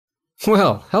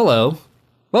Well, hello.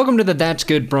 Welcome to the That's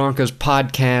Good Broncos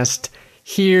podcast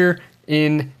here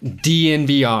in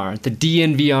DNVR, the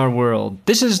DNVR world.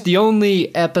 This is the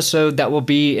only episode that will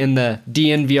be in the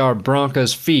DNVR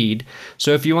Broncos feed.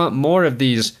 So if you want more of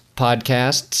these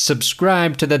podcasts,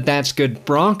 subscribe to the That's Good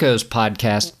Broncos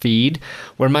podcast feed,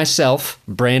 where myself,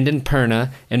 Brandon Perna,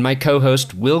 and my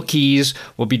co-host Will Keys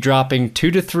will be dropping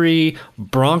 2 to 3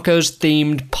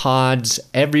 Broncos-themed pods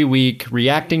every week,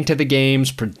 reacting to the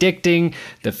games, predicting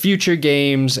the future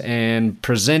games, and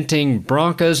presenting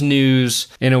Broncos news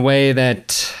in a way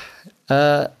that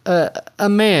a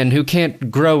man who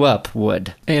can't grow up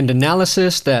would, and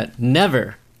analysis that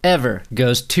never, ever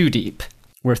goes too deep.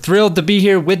 We're thrilled to be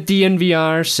here with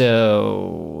DNVR,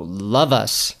 so love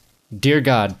us. Dear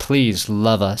God, please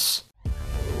love us.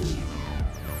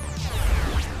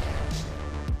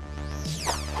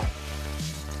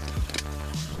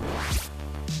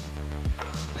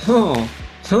 Oh,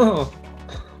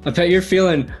 I bet you're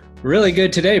feeling really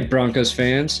good today, Broncos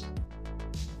fans.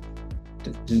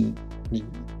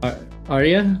 Are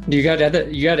you? Do you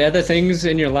got other things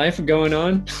in your life going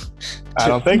on? I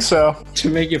don't think so. To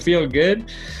make you feel good.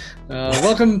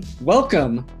 Welcome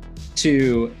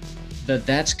to the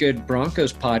That's Good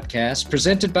Broncos podcast,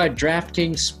 presented by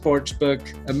DraftKings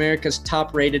Sportsbook, America's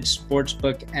top-rated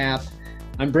sportsbook app.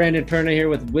 I'm Brandon Perna here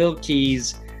with Will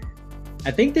Keys.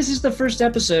 I think this is the first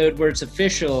episode where it's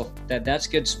official that That's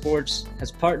Good Sports has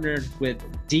partnered with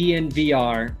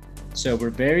DNVR, so we're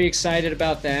very excited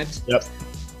about that. Yep.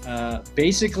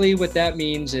 Basically, what that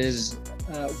means is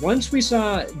once we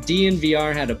saw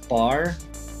DNVR had a bar,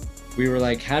 we were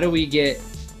like, how do we get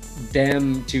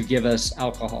them to give us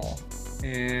alcohol?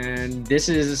 And this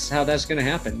is how that's going to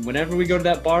happen. Whenever we go to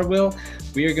that bar, Will,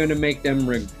 we are going to make them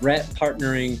regret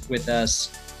partnering with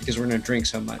us because we're going to drink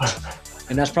so much.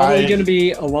 And that's probably going to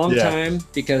be a long time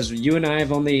because you and I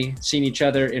have only seen each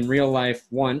other in real life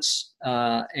once.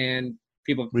 And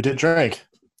people. We did drink.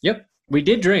 Yep. We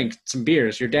did drink some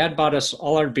beers. Your dad bought us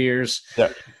all our beers.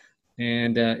 Yep.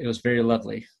 And it was very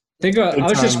lovely. I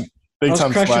Big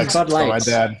time flex Bud Lights. for my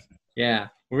dad. Yeah.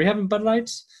 Were we having Bud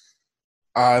Lights?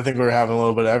 I think we were having a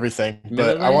little bit of everything.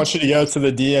 But I want you to go to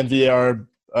the DNVR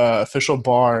official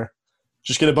bar,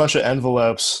 just get a bunch of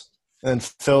envelopes, and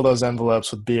fill those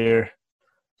envelopes with beer,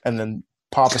 and then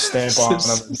pop a stamp on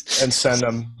them and send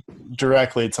them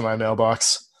directly to my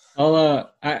mailbox. I'll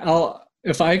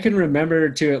if I can remember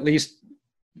to at least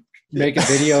make a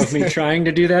video of me trying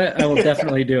to do that, I will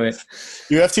definitely do it.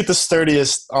 You have to get the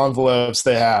sturdiest envelopes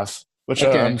they have, which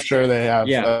I'm sure they have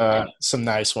some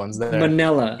nice ones there.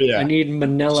 Manila. Yeah. I need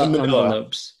Manila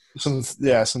envelopes. Some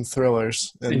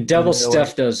thrillers. And double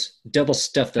stuff those bad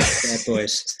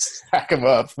boys. Stack them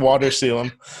up, water seal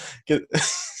them. Get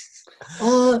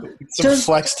some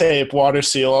flex tape, water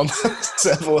seal on those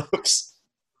envelopes.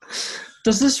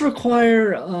 Does this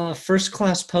require first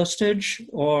class postage,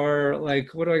 or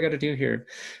like what do I got to do here?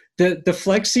 The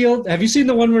Flex Seal. Have you seen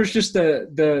the one where it's just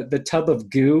the tub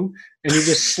of goo and you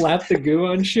just slap the goo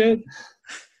on shit?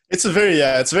 It's a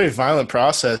very violent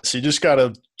process. You just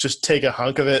gotta take a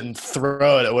hunk of it and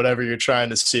throw it at whatever you're trying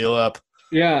to seal up.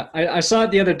 Yeah, I saw it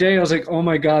the other day. I was like, oh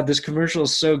my god, this commercial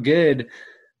is so good. I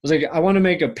was like, I want to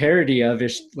make a parody of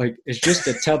it. Like, it's just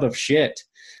a tub of shit.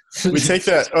 We take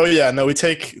that. Oh yeah, no, we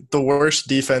take the worst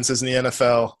defenses in the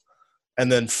NFL and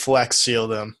then flex seal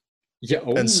them. Yeah,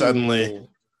 and suddenly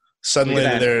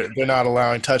they're not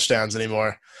allowing touchdowns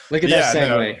anymore. Look at that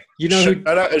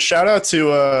segue. Shout out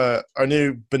to our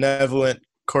new benevolent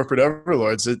corporate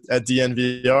overlords at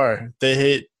DNVR. They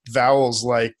hate vowels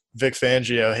like Vic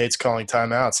Fangio hates calling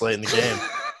timeouts late in the game.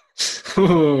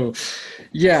 Ooh.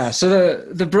 Yeah, so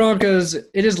the Broncos,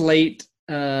 it is late.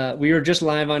 We were just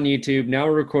live on YouTube. Now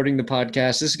we're recording the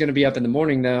podcast. This is going to be up in the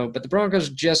morning, though. But the Broncos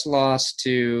just lost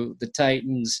to the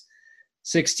Titans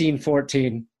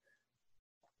 16-14.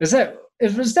 Was that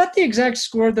the exact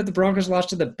score that the Broncos lost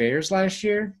to the Bears last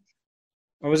year?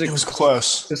 Or was it? It was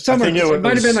close. It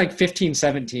might have been like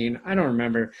 15-17. I don't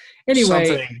remember.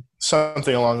 Anyway.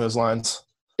 Something along those lines.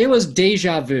 It was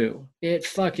deja vu. It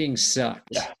fucking sucked.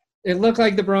 Yeah. It looked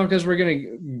like the Broncos were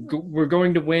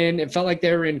going to win. It felt like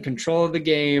they were in control of the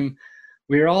game.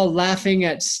 We were all laughing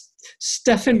at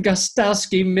Stephen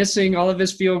Gostkowski missing all of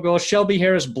his field goals, Shelby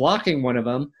Harris blocking one of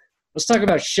them. Let's talk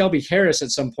about Shelby Harris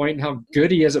at some point and how good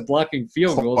he is at blocking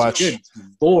field goals. Good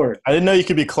Lord. I didn't know you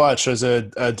could be clutch as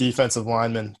a defensive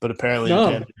lineman, but apparently you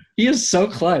can. He is so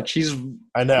clutch. He's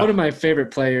one of my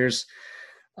favorite players.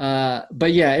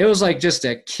 But, yeah, it was like just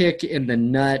a kick in the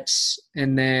nuts,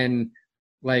 and then –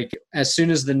 like, as soon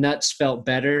as the nuts felt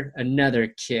better,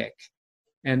 another kick.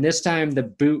 And this time the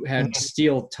boot had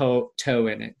steel toe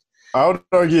in it. I would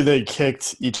argue they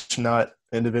kicked each nut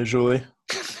individually,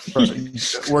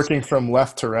 working from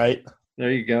left to right.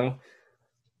 There you go.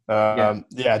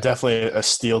 Yeah, definitely a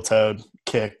steel-toed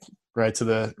kick right to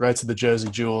the Josie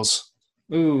Jules.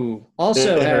 Ooh,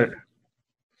 also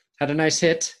had a nice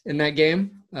hit in that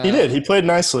game. He did. He played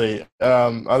nicely.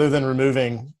 Other than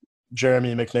removing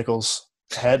Jeremy McNichols'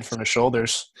 head from his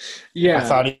shoulders. Yeah,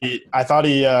 I thought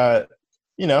he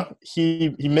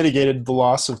he mitigated the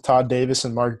loss of Todd Davis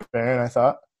and Mark Barron. I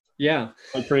thought. Yeah,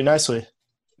 played pretty nicely.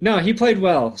 No, he played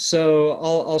well. So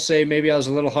I'll say maybe I was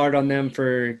a little hard on them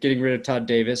for getting rid of Todd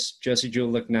Davis. Josie Jewell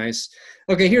looked nice.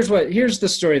 Okay, here's the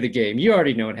story of the game. You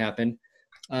already know what happened.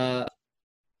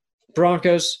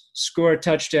 Broncos score a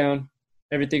touchdown.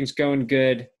 Everything's going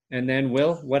good. And then,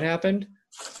 Will, what happened?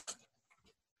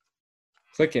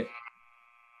 Click it.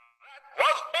 That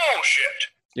was bullshit.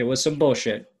 It was some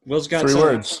bullshit. Will's got 3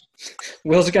 words.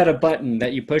 Will's got a button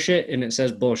that you push it and it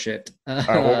says bullshit. All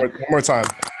right, one more time.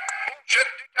 Bullshit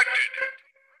detected.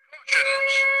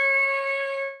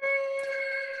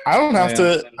 I don't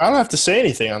have to say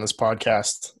anything on this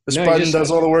podcast. This button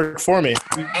does all the work for me.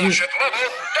 Bullshit level,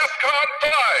 DEFCON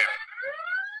 5.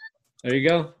 There you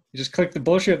go. You just click the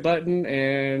bullshit button,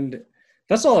 and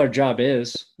that's all our job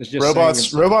is. It's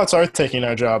just robots are taking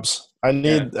our jobs. I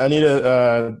need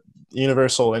a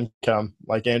universal income,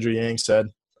 like Andrew Yang said.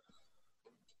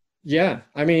 Yeah.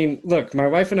 I mean, look, my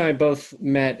wife and I both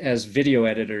met as video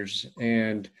editors,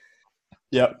 and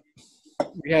yep.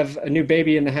 We have a new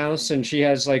baby in the house, and she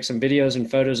has like some videos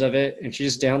and photos of it, and she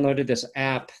just downloaded this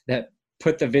app that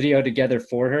put the video together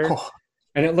for her. Oh.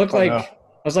 And it looked like, no.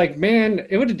 I was like, man,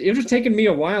 it would have taken me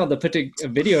a while to put a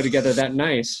video together that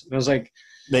nice. And I was like,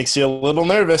 makes you a little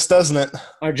nervous, doesn't it?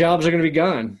 Our jobs are going to be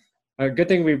gone. Good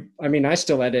thing I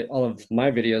still edit all of my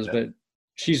videos, but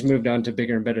she's moved on to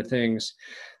bigger and better things.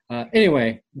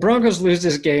 Anyway, Broncos lose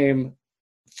this game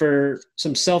for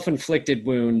some self-inflicted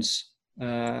wounds.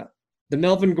 The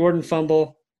Melvin Gordon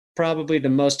fumble, probably the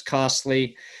most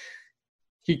costly.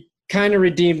 He kind of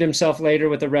redeemed himself later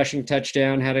with a rushing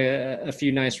touchdown, had a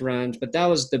few nice runs, but that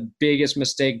was the biggest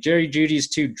mistake. Jerry Jeudy's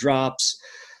 2 drops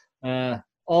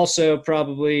also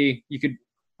probably, you could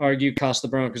argue, cost the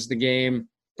Broncos the game.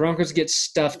 Broncos get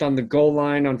stuffed on the goal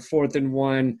line on 4th and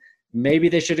 1. Maybe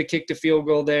they should have kicked a field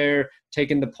goal there,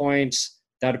 taken the points.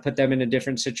 That would put them in a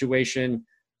different situation,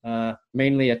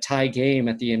 mainly a tie game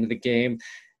at the end of the game.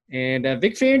 And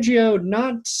Vic Fangio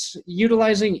not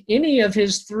utilizing any of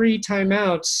his 3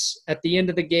 timeouts at the end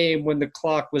of the game when the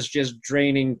clock was just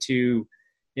draining to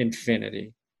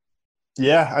infinity.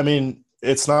 Yeah, I mean,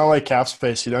 it's not like cap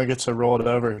space. You don't get to roll it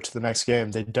over to the next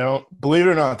game. They don't – believe it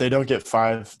or not, they don't get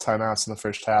 5 timeouts in the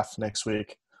first half next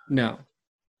week. No.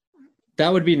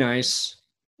 That would be nice.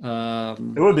 It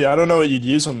would be. I don't know what you'd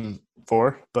use them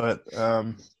for, but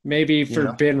maybe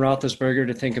for Ben Roethlisberger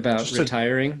to think about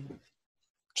retiring.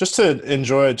 Just to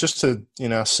enjoy it, just to,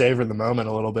 savor the moment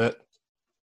a little bit.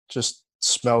 Just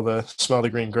smell the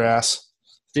green grass.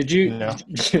 Did you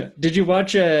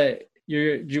watch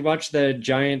did you watch the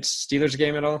Giants Steelers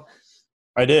game at all?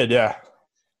 I did, yeah.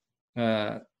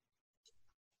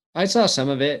 I saw some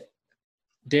of it.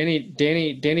 Danny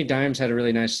Dimes had a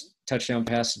really nice touchdown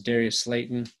pass to Darius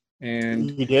Slayton,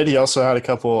 and he did. He also had a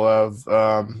couple of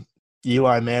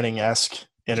Eli Manning-esque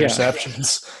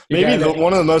interceptions. Maybe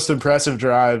one of the most impressive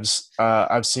drives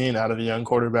I've seen out of a young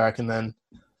quarterback, and then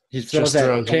he throws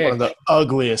one of the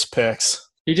ugliest picks.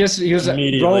 He was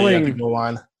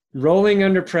rolling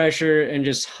under pressure and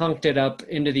just hunked it up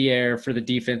into the air for the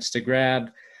defense to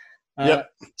grab.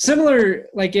 Similar,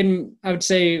 like I would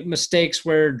say, mistakes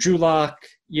where Drew Lock,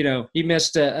 he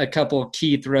missed a couple of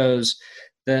key throws.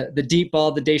 The deep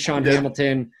ball to Deshaun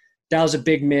Hamilton, that was a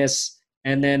big miss.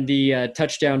 And then the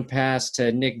touchdown pass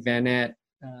to Nick Vanette.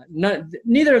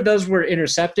 Neither of those were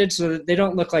intercepted, so they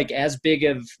don't look like as big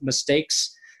of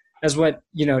mistakes as what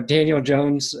Daniel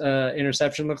Jones'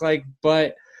 interception looked like.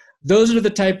 But those are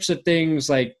the types of things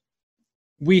like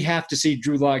we have to see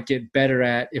Drew Lock get better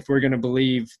at if we're going to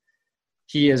believe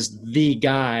he is the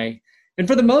guy. And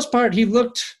for the most part, he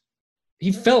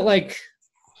felt like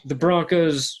the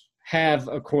Broncos have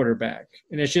a quarterback,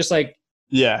 and it's just like.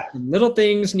 Yeah. Little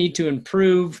things need to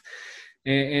improve,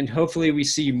 and hopefully we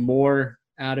see more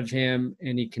out of him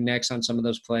and he connects on some of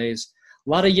those plays. A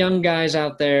lot of young guys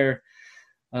out there.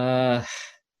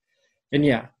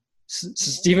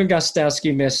 Stephen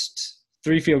Gostkowski missed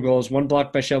 3 field goals, 1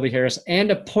 blocked by Shelby Harris, and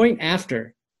a point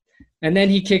after. And then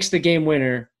he kicks the game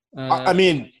winner. I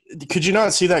mean, could you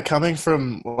not see that coming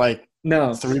from, 3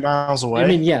 miles away? I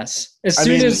mean, yes. As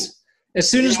soon as the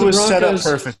Broncos – set up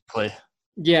perfectly.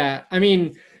 Yeah, I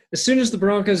mean, as soon as the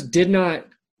Broncos did not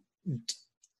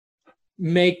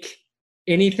make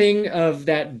anything of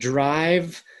that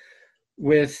drive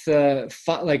with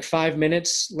like 5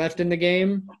 minutes left in the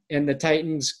game and the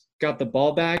Titans got the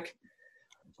ball back,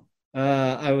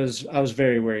 I was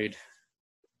very worried.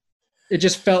 It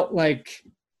just felt like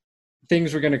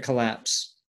things were going to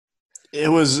collapse. It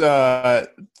was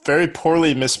very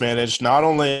poorly mismanaged, not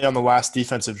only on the last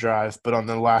defensive drive, but on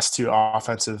the last 2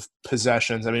 offensive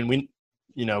possessions. I mean, we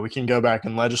can go back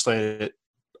and legislate it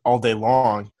all day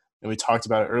long, and we talked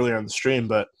about it earlier on the stream.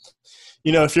 But,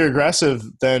 if you're aggressive,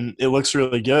 then it looks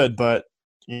really good. But,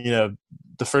 the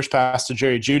first pass to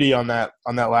Jerry Jeudy on that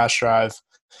last drive,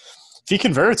 if he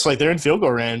converts, like they're in field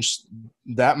goal range,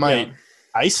 that might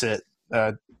ice it.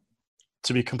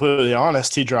 To be completely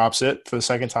honest, he drops it for the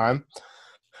second time.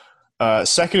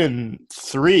 2nd and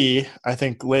 3, I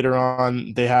think later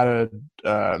on they had a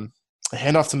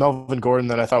handoff to Melvin Gordon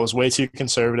that I thought was way too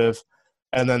conservative,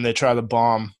 and then they try the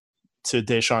bomb to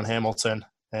Deshaun Hamilton.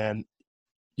 And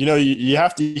you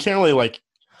can't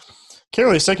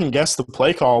really second guess the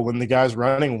play call when the guy's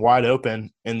running wide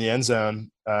open in the end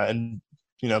zone and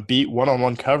beat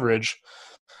one-on-one coverage.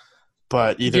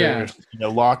 But either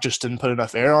Locke just didn't put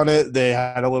enough air on it. They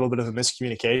had a little bit of a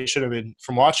miscommunication. I mean,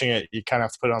 from watching it, you kind of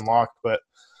have to put it on Locke. But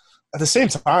at the same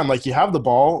time, like, you have the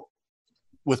ball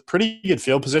with pretty good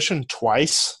field position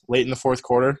twice late in the fourth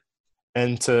quarter,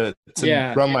 and to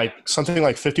run like something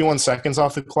like 51 seconds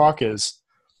off the clock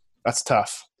that's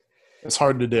tough. It's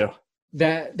hard to do.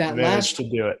 That last to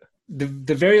do it.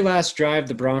 The very last drive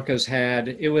the Broncos had,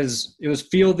 it was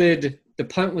fielded. The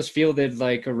punt was fielded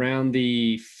like around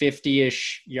the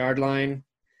 50-ish yard line,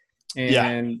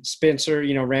 and Spencer,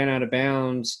 ran out of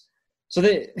bounds. So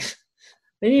they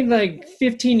need like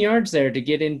 15 yards there to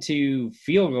get into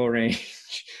field goal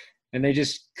range, and they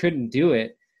just couldn't do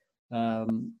it.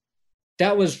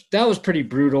 That was pretty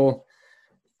brutal.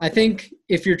 I think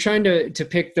if you're trying to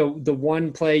pick the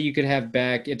one play you could have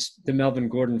back, it's the Melvin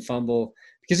Gordon fumble.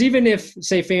 Because even if,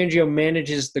 say, Fangio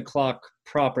manages the clock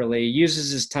properly,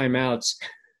 uses his timeouts,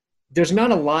 there's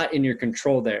not a lot in your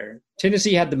control there.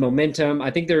 Tennessee had the momentum.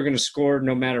 I think they were going to score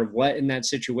no matter what in that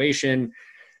situation.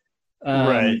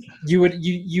 Right.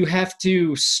 You have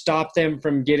to stop them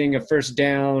from getting a first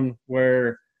down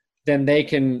where then they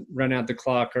can run out the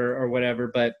clock or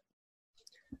whatever. But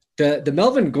the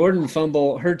Melvin Gordon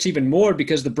fumble hurts even more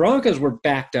because the Broncos were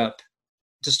backed up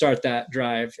to start that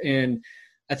drive. And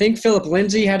I think Philip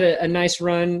Lindsay had a nice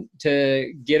run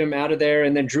to get him out of there,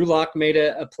 and then Drew Lock made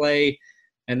a play,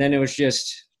 and then it was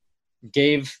just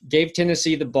gave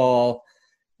Tennessee the ball,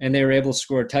 and they were able to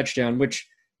score a touchdown, which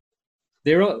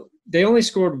they only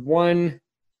scored one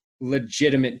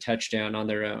legitimate touchdown on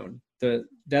their own. The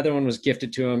other one was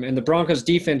gifted to them, and the Broncos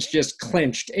defense just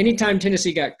clinched. Anytime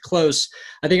Tennessee got close,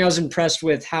 I think I was impressed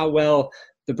with how well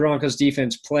the Broncos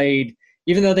defense played.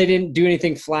 Even though they didn't do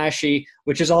anything flashy,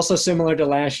 which is also similar to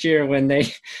last year when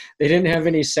they didn't have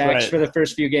any sacks for the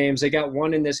first few games. They got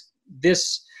one in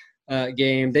this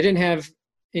game. They didn't have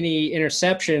any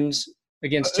interceptions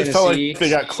against Tennessee. It felt like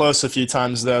they got close a few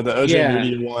times, though. The O.J.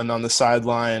 Moody one on the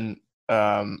sideline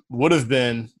would have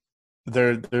been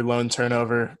their lone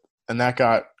turnover, and that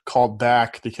got called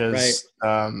back because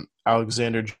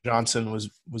Alexander Johnson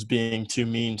was being too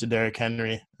mean to Derrick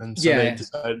Henry, and so they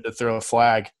decided to throw a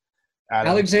flag.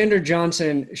 Alexander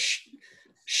Johnson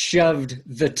shoved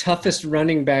the toughest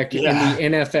running back in the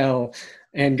NFL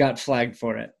and got flagged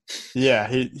for it. Yeah,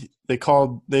 they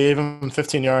gave him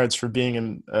 15 yards for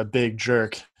being a big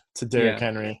jerk to Derrick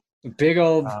Henry. Big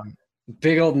old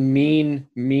mean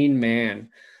man.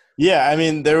 Yeah, I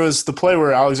mean, there was the play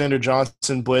where Alexander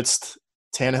Johnson blitzed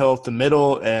Tannehill at the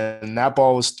middle, and that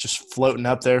ball was just floating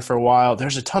up there for a while.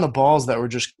 There's a ton of balls that were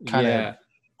just kind of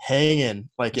hanging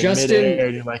like in midair.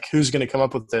 You're like, who's going to come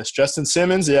up with this? Justin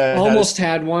Simmons, almost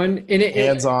had one. And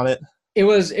hands on it. It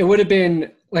would have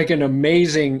been like an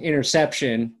amazing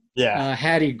interception. Yeah,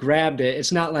 had he grabbed it.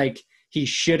 It's not like he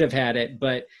should have had it,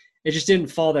 but it just didn't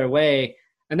fall their way.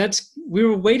 And we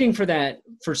were waiting for that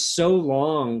for so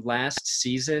long last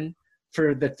season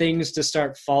for the things to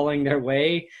start falling their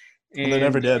way. And they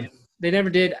never did. They never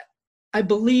did. I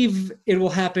believe it will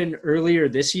happen earlier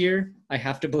this year. I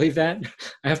have to believe that.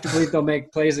 I have to believe they'll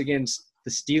make plays against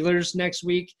the Steelers next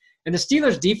week. And the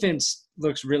Steelers defense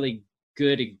looks really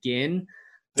good again.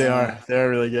 They're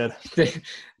really good.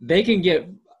 They can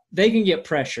get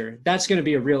pressure. That's going to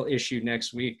be a real issue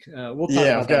next week. We'll talk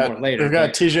about that more later. We've got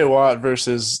TJ Watt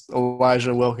versus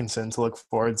Elijah Wilkinson to look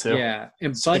forward to. Yeah,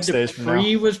 and Bud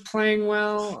Dupree was playing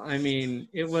well. I mean,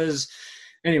 it was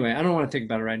 – anyway, I don't want to think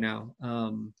about it right now.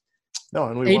 No,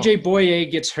 and AJ Boye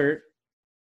gets hurt.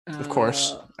 Of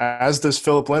course, as does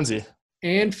Philip Lindsay.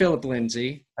 and Philip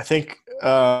Lindsay. I think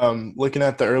looking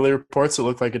at the early reports, it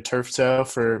looked like a turf toe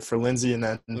for Lindsay, and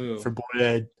then for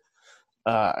Boyd,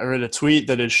 I read a tweet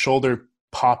that his shoulder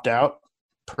popped out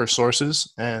per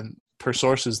sources, and per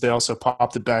sources they also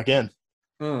popped it back in.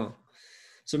 Oh,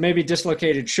 so maybe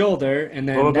dislocated shoulder, and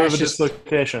then a little bit of a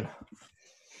dislocation.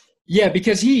 Yeah,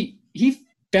 because he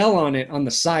fell on it on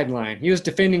the sideline. He was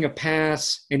defending a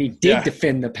pass, and he did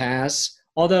defend the pass.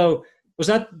 Although it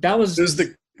was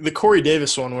the Corey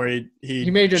Davis one where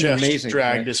he made an just amazing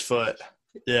dragged catch. his foot.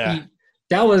 Yeah,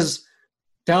 that was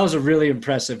a really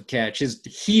impressive catch. His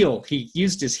heel, he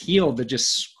used his heel to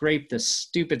just scrape the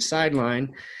stupid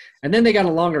sideline, and then they got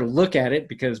a longer look at it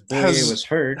because Boye was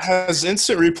hurt. Has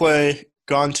instant replay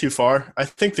gone too far? I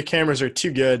think the cameras are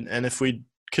too good, and if we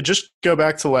could just go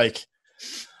back to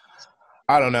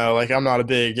I don't know, I'm not a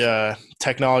big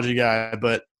technology guy,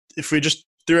 but if we just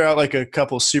threw out a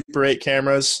couple Super 8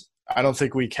 cameras, I don't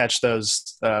think we catch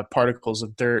those particles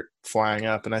of dirt flying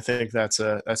up, and I think that's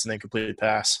an incomplete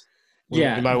pass. We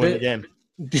might win the game.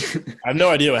 I have no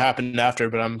idea what happened after,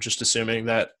 but I'm just assuming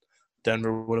that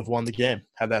Denver would have won the game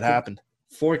had that happened.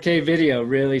 4K video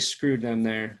really screwed them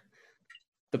there.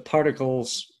 The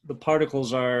particles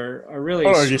are really.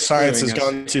 Oh, science has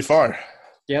gone too far.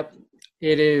 Yep,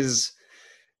 it is.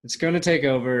 It's going to take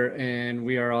over, and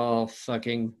we are all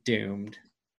fucking doomed.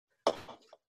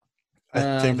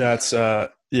 I think that's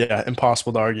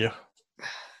impossible to argue.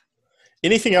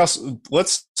 Anything else?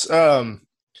 Let's I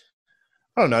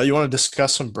don't know. You want to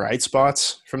discuss some bright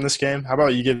spots from this game? How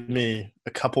about you give me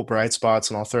a couple bright spots,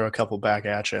 and I'll throw a couple back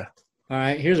at you. All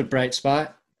right, here's a bright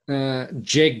spot.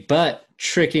 Jake Butt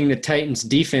tricking the Titans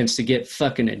defense to get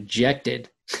fucking ejected.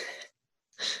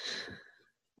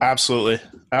 Absolutely.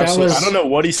 I don't know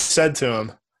what he said to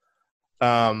him.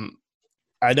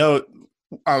 I know.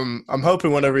 I'm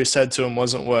hoping whatever he said to him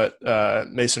wasn't what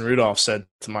Mason Rudolph said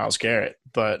to Myles Garrett,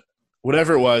 but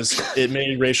whatever it was, it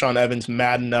made Rashaan Evans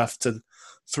mad enough to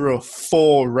throw a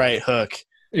full right hook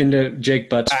into Jake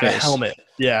Butt's face. Helmet.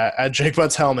 Yeah, at Jake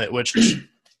Butt's helmet, which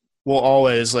will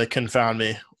always confound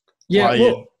me.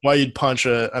 Yeah, why you'd punch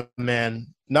a man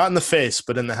not in the face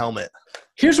but in the helmet.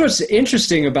 Here's what's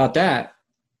interesting about that.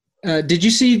 Did you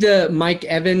see the Mike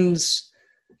Evans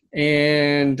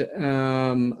and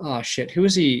who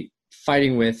was he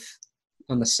fighting with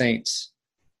on the Saints?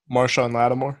 Marshawn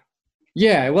Lattimore?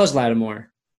 Yeah, it was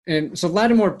Lattimore. And so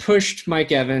Lattimore pushed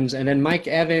Mike Evans, and then Mike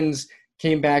Evans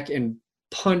came back and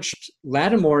punched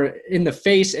Lattimore in the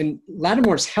face, and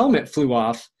Lattimore's helmet flew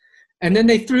off. And then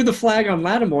they threw the flag on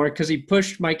Lattimore because he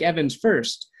pushed Mike Evans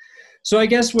first. So I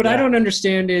guess what I don't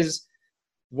understand is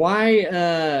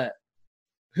why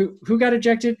who got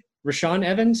ejected? Rashaan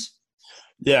Evans?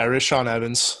 Yeah, Rashaan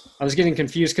Evans. I was getting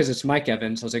confused because it's Mike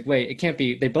Evans. I was like, wait, it can't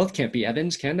be – they both can't be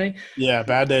Evans, can they? Yeah,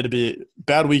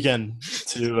 bad weekend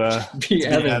to be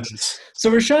Evans.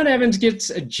 So Rashaan Evans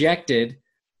gets ejected.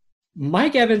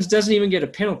 Mike Evans doesn't even get a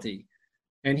penalty.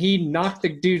 And he knocked the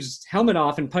dude's helmet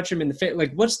off and punched him in the face.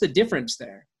 What's the difference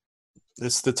there?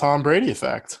 It's the Tom Brady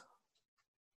effect.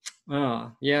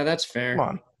 Oh, yeah, that's fair. Come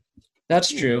on.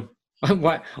 That's true.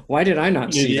 Why did I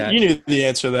not see that? You knew the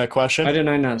answer to that question. Why didn't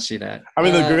I not see that? I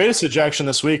mean, the greatest ejection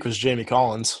this week was Jamie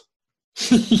Collins.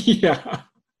 Yeah.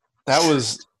 That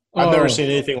was – I've never seen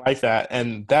anything like that.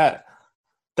 And that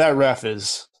ref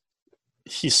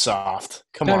he's soft.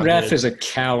 Come on, that ref dude. Is a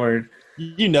coward.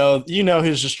 You know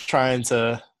he's just trying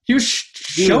to – He was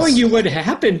showing you what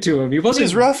happened to him. He wasn't –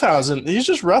 He's roughhousing. He's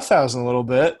just roughhousing a little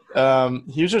bit.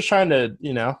 He was just trying to,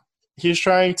 he was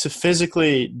trying to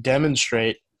physically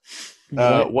demonstrate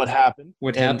what happened.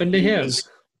 What happened to him.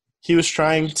 He was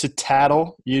trying to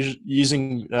tattle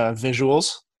using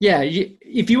visuals. Yeah,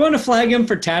 if you want to flag him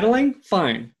for tattling,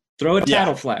 fine. Throw a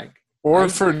tattle flag. Or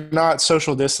for not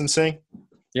social distancing.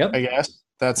 Yep. I guess.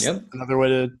 That's another way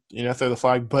to, throw the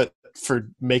flag. But for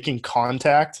making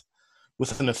contact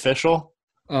with an official.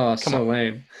 Oh, so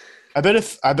lame. I bet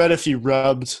if you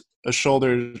rubbed a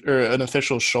shoulder or an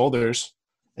official's shoulders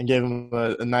and gave him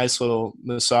a nice little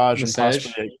massage and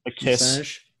possibly a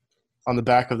kiss on the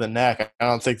back of the neck, I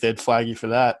don't think they'd flag you for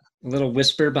that. A little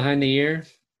whisper behind the ear.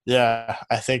 Yeah,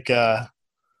 I think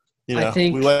we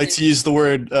like to use the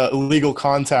word illegal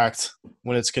contact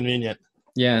when it's convenient.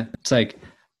 Yeah, it's like,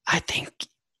 I think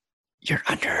you're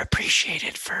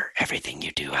underappreciated for everything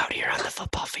you do out here on the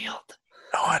football field.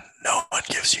 No one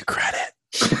gives you credit.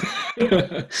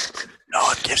 No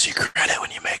one gives you credit when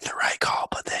you make the right call,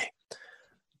 but they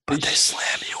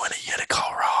slam you when you get a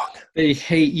call wrong. They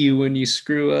hate you when you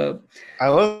screw up.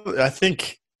 I'm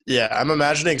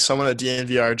imagining someone at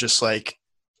DNVR just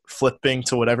flipping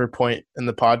to whatever point in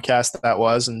the podcast that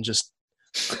was and just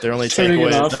Their only Turning it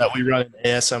takeaway off. is that we run an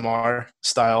ASMR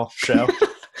style show.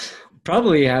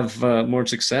 Probably have more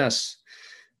success.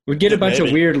 We'd get a bunch of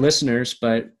Maybe. weird listeners,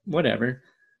 but whatever.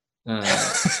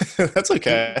 That's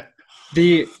okay.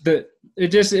 Those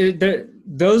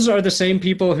are the same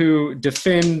people who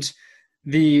defend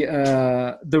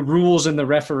the rules and the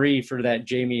referee for that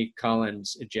Jamie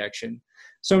Collins ejection.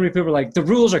 So many people are like, the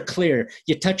rules are clear.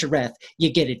 You touch a ref,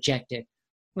 you get ejected.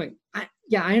 Like,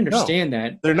 I understand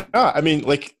that. They're not. I mean,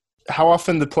 like, how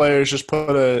often do players just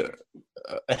put a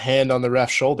hand on the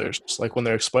ref's shoulders, like when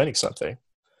they're explaining something?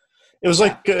 It was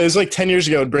like 10 years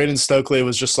ago when Braden Stokely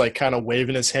was just like kind of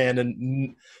waving his hand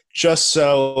and just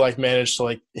so like managed to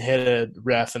like hit a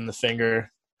ref in the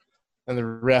finger, and the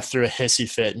ref threw a hissy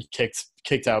fit and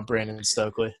kicked out Brandon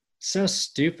Stokely. So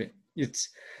stupid. It's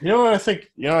You know what I think?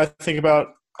 You know what I think about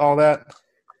all that?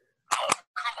 Oh,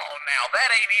 come on now. That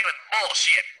ain't even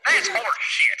bullshit. That's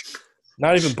horseshit.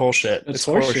 Not even bullshit. It's It's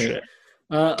horseshit.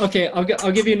 horseshit. Okay.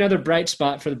 I'll give you another bright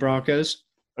spot for the Broncos.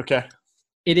 Okay.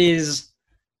 It is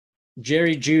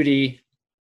Jerry Jeudy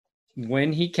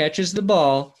when he catches the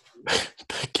ball.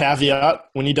 Caveat: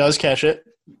 when he does catch it,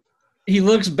 He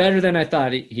looks better than I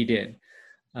thought he did.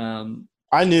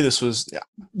 I knew this was.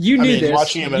 You knew this.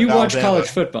 Watching him at You watch Alabama, college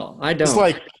football. I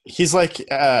don't. He's like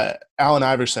Allen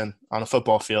Iverson on a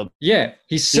football field. Yeah,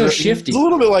 he's so shifty. He's a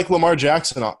little bit like Lamar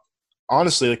Jackson,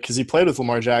 honestly, because he played with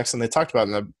Lamar Jackson. They talked about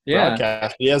it in the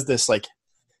broadcast. He has this like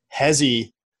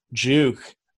hezzy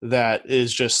juke that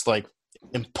is just like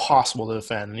impossible to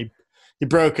defend. And he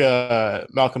broke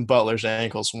Malcolm Butler's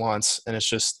ankles once, and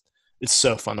it's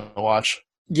so fun to watch.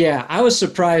 Yeah, I was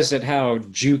surprised at how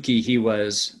jukey he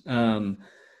was.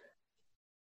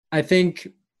 I think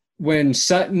when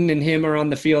Sutton and him are on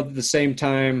the field at the same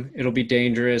time, it'll be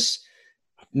dangerous.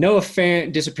 Noah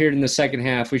Fant disappeared in the second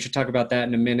half. We should talk about that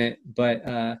in a minute. But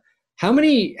how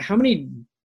many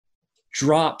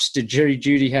drops did Jerry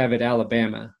Jeudy have at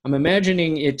Alabama? I'm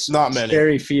imagining it's not many.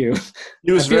 Very few.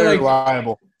 He was very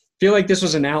reliable. I feel like this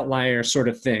was an outlier sort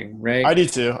of thing, right? I do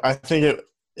too. I think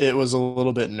it was a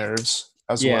little bit nerves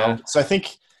as well. So I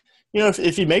think,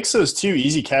 if he makes those 2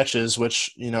 easy catches,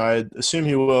 which, I assume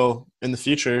he will in the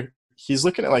future, he's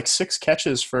looking at like 6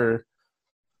 catches for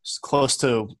close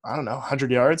to,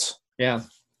 100 yards. Yeah.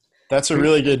 That's a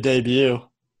really good debut.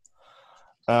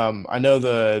 I know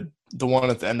the one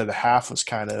at the end of the half was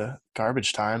kind of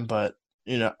garbage time, but,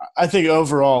 I think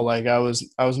overall, like I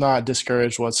was not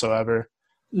discouraged whatsoever.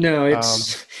 No,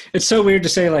 it's so weird to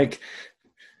say like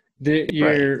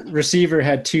your receiver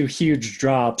had 2 huge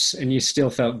drops and you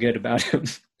still felt good about him.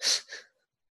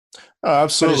 Oh,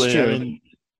 absolutely. I mean,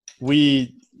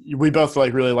 we both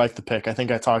really like the pick. I think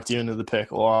I talked you into the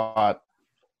pick a lot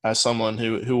as someone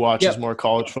who watches more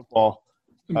college football.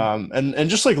 And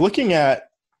just like looking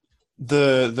at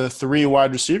the 3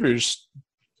 wide receivers,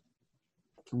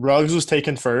 Ruggs was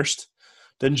taken first,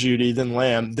 then Jeudy, then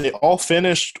Lamb. They all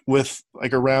finished with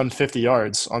like around 50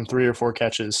 yards on 3 or 4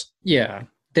 catches. Yeah.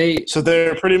 So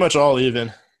they're pretty much all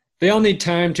even. They all need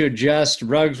time to adjust.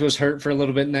 Ruggs was hurt for a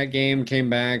little bit in that game, came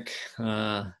back.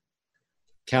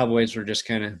 Cowboys were just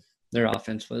kind of – their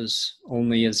offense was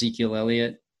only Ezekiel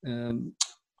Elliott.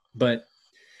 But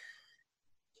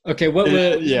okay,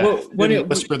 didn't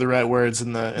whisper the right words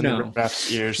in the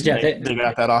refs' ears. Yeah, they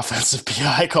got that offensive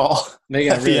PI call. They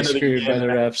got really screwed by the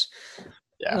refs.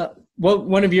 Yeah.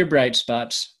 One of your bright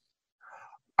spots?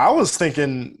 I was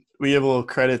thinking we give a little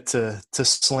credit to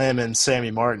slamming Sammy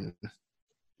Martin.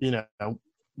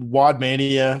 Wad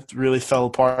Mania really fell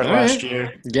apart last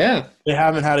year. Yeah. They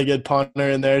haven't had a good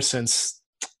punter in there since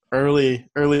early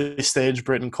stage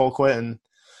Britton Colquitt, and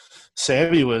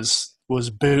Sammy was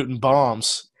booting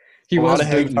bombs. He was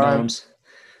booting bombs.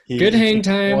 Good hang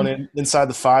time. One inside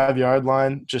the 5-yard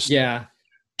line, just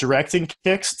directing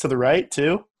kicks to the right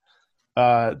too.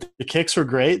 The kicks were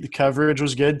great. The coverage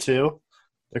was good too.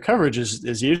 Their coverage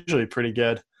is usually pretty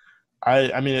good.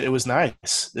 I mean, it was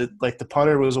nice. Like the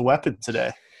punter was a weapon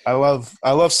today. I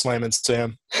love slamming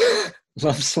Sam.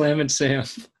 Love slamming Sam.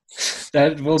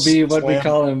 That will be what we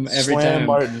call him every Slam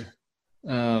time.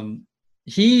 Martin.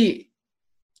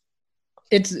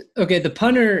 It's okay. The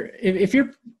punter, if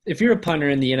you're a punter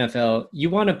in the NFL, you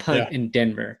want to punt in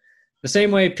Denver. The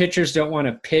same way pitchers don't want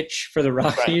to pitch for the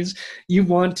Rockies, you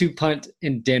want to punt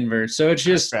in Denver. So it's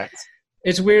just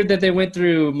it's weird that they went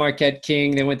through Marquette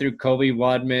King, they went through Colby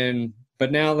Wadman,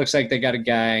 but now it looks like they got a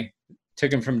guy,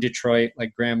 took him from Detroit,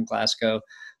 like Graham Glasgow.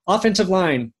 Offensive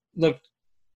line looked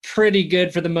pretty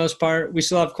good for the most part. We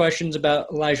still have questions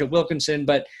about Elijah Wilkinson,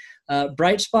 but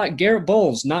bright spot, Garrett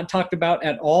Bowles, not talked about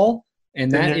at all,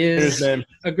 and that is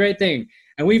a great thing.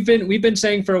 And we've been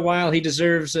saying for a while he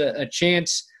deserves a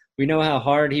chance. We know how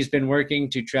hard he's been working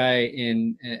to try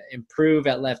and improve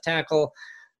at left tackle.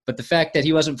 But the fact that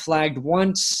he wasn't flagged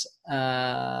once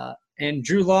and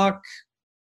Drew Lock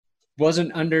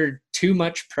wasn't under too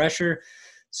much pressure.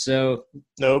 So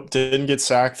nope, didn't get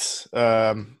sacked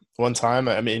one time.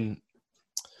 I mean,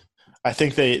 I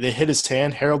think they hit his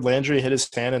hand. Harold Landry hit his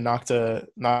hand and knocked a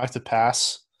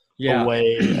pass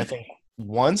away, I think,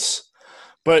 once.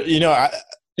 But, he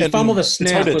fumbled a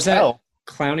snap. Was that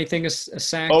Clowney thing a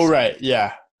sack? Oh, right,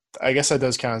 yeah. I guess that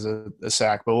does count as a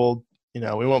sack, but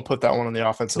we won't put that one on the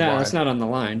offensive line. No, it's not on the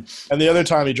line. And the other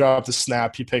time he dropped the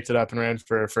snap, he picked it up and ran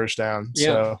for a first down. Yeah.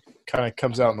 So kind of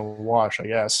comes out in the wash, I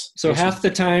guess. So half the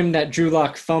time that Drew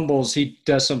Lock fumbles, he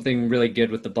does something really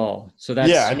good with the ball. So that's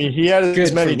he had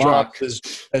as many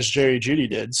drops as Jerry Jeudy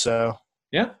did. So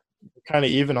yeah, kind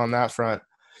of even on that front.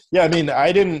 Yeah,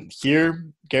 I didn't hear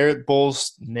Garrett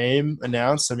Bowles' name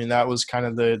announced. That was kind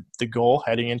of the goal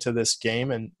heading into this game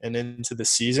and into the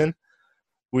season.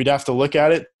 We'd have to look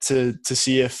at it to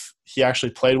see if he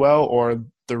actually played well or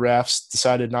the refs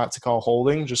decided not to call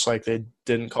holding, just like they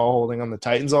didn't call holding on the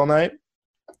Titans all night.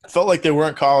 It felt like they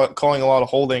weren't calling a lot of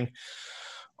holding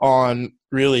on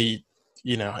really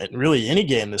any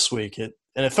game this week. And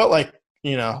it felt like,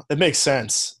 it makes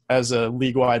sense as a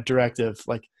league-wide directive.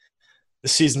 Like, the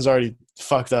season's already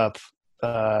fucked up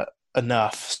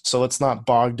enough, so let's not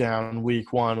bog down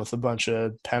week one with a bunch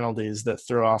of penalties that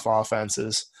throw off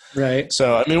offenses. Right.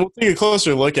 So, we'll take a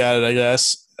closer look at it, I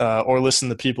guess, or listen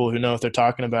to people who know what they're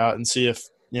talking about and see if,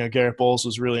 Garrett Bowles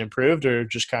was really improved or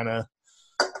just kind of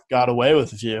got away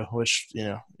with a few, which,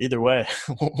 either way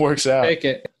works out. Take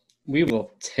it. We will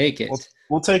take it.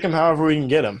 We'll take him however we can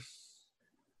get him.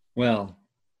 Well,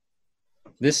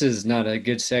 this is not a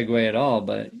good segue at all,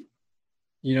 but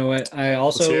you know what? I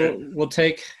also will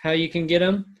take how you can get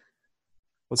him.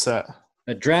 What's that?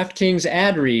 A DraftKings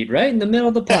ad read right in the middle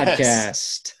of the podcast.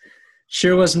 Yes.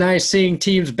 Sure was nice seeing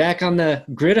teams back on the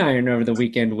gridiron over the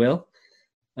weekend, Will.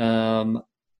 And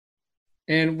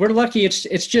we're lucky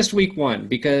it's just week one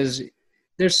because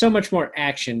there's so much more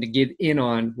action to get in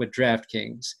on with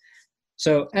DraftKings.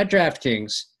 So at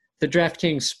DraftKings, the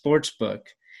DraftKings Sportsbook,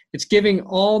 it's giving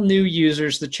all new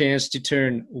users the chance to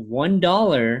turn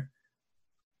 $1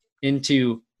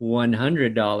 into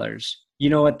 $100. You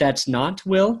know what that's not,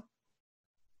 Will?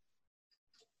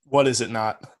 What is it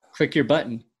not? Click your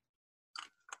button.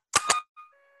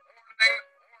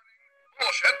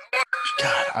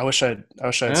 God, I wish I'd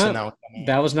seen that one.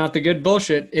 That was not the good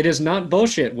bullshit. It is not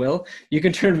bullshit, Will. You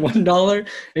can turn $1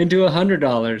 into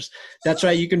 $100. That's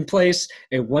right. You can place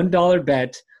a $1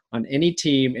 bet on any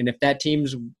team, and if that team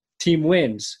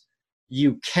wins,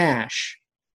 you cash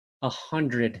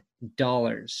 $100.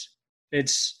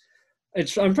 It's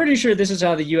I'm pretty sure this is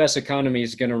how the U.S. economy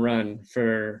is going to run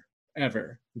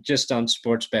forever, just on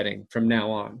sports betting from now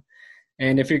on.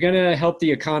 And if you're going to help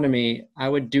the economy, I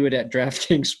would do it at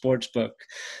DraftKings Sportsbook.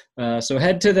 So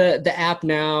head to the app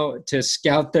now to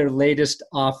scout their latest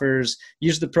offers.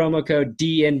 Use the promo code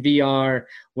DNVR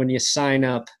when you sign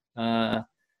up for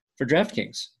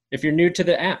DraftKings. If you're new to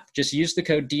the app, just use the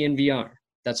code DNVR.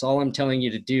 That's all I'm telling you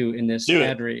to do in this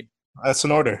ad read. That's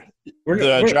an order.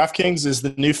 DraftKings is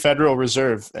the new Federal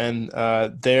Reserve, and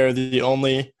they're the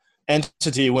only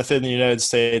entity within the United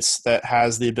States that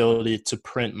has the ability to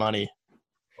print money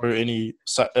or any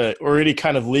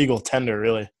kind of legal tender,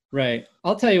 really. Right.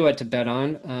 I'll tell you what to bet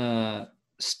on.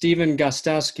 Stephen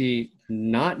Gostkowski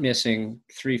not missing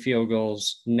 3 field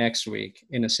goals next week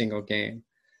in a single game.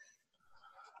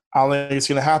 I don't think it's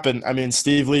going to happen.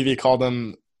 Steve Levy called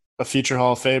him a future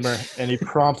Hall of Famer, and he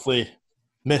promptly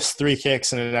missed 3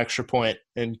 kicks and an extra point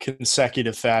in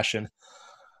consecutive fashion.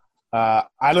 I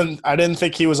didn't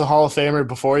think he was a Hall of Famer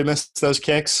before he missed those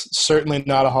kicks. Certainly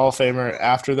not a Hall of Famer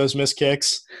after those missed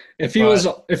kicks. If he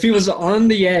was on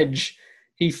the edge,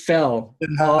 he fell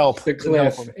off the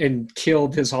cliff and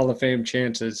killed his Hall of Fame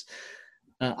chances.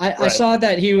 I saw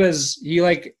that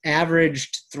he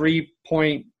averaged 3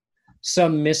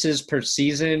 some misses per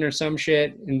season or some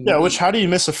shit. How do you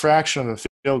miss a fraction of a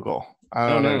field goal? I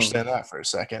don't understand that for a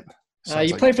second.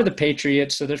 You play for the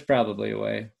Patriots, so there's probably a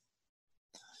way.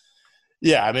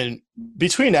 Yeah,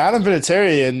 between Adam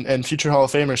Vinatieri and future Hall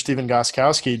of Famer Stephen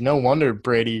Gostkowski, no wonder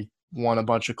Brady won a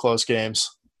bunch of close games.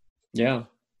 Yeah.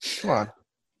 Come on.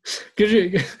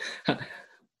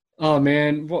 Oh,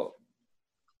 man. Well,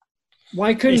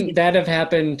 why couldn't that have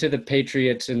happened to the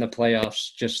Patriots in the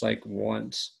playoffs just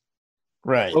once?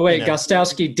 Right. Oh, wait,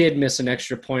 Gostkowski did miss an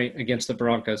extra point against the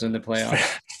Broncos in the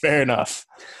playoffs. Fair enough.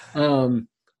 Sorry,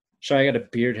 I got a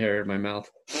beard hair in my mouth.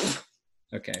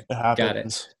 Okay, got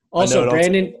it. Also,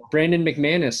 Brandon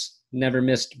McManus Never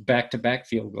missed back-to-back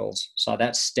field goals. Saw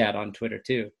that stat on Twitter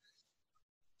too.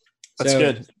 That's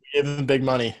good. Give him big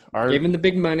money. Our gave him the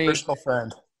big money. Personal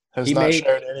friend has not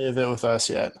shared any of it with us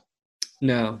yet.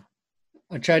 No.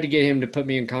 I tried to get him to put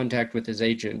me in contact with his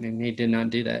agent, and he did not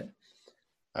do that.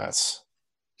 That's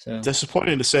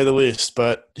disappointing to say the least,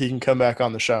 but he can come back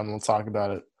on the show and we'll talk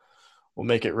about it. We'll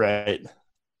make it right.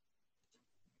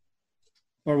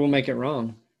 Or we'll make it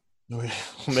wrong. We'll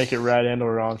make it right and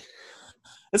or wrong.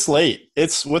 It's late.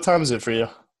 What time is it for you?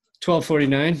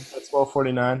 12:49. It's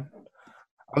 12:49.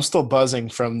 I'm still buzzing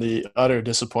from the utter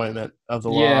disappointment of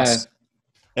the loss.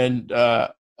 And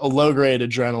a low-grade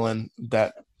adrenaline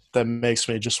that makes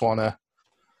me just want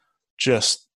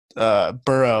to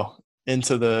burrow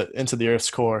into the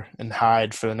Earth's core and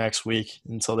hide for the next week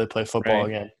until they play football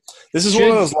again. This is one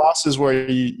of those losses where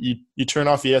you turn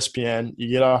off ESPN, you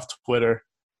get off Twitter,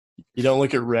 you don't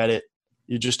look at Reddit,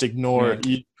 you just ignore it.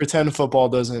 You pretend football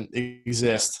doesn't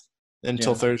exist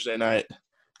until Thursday night.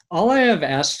 All I have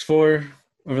asked for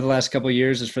over the last couple of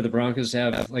years is for the Broncos to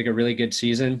have like a really good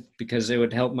season because it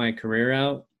would help my career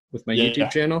out with my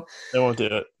YouTube channel. They won't do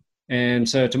it. And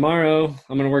so tomorrow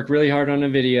I'm going to work really hard on a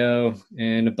video,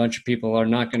 and a bunch of people are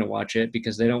not going to watch it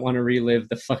because they don't want to relive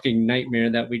the fucking nightmare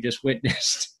that we just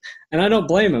witnessed. And I don't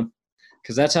blame them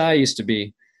because that's how I used to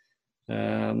be.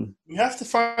 You have to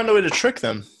find a way to trick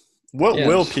them. What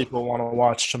will people want to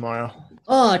watch tomorrow?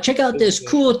 Oh, check out this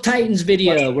cool Titans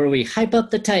video where we hype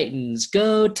up the Titans.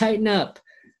 Go Tighten up.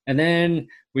 And then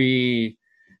we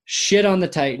shit on the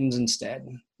Titans instead.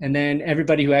 And then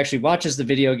everybody who actually watches the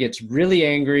video gets really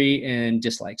angry and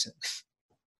dislikes it.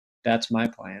 That's my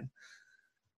plan.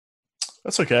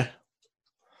 That's okay.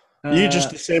 You just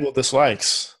disabled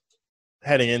dislikes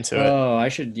heading into it. Oh, I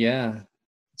should,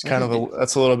 It's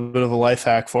that's a little bit of a life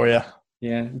hack for you.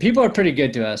 Yeah, people are pretty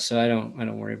good to us, so I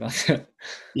don't worry about that.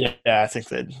 Yeah, I think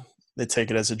they'd take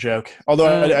it as a joke.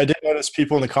 Although I did notice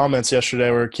people in the comments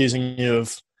yesterday were accusing you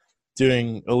of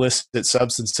doing illicit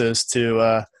substances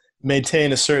to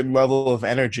maintain a certain level of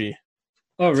energy.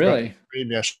 Oh, really?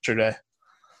 Yesterday.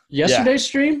 Yesterday's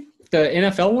stream? The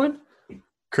NFL one?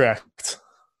 Correct.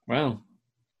 Wow.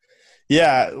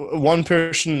 Yeah, one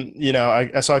person,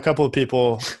 I saw a couple of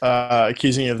people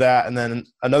accusing you of that, and then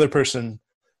another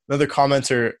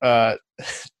commenter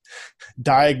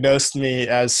diagnosed me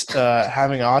as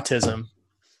having autism.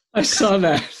 I saw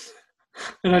that,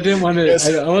 and I didn't want to. Yes.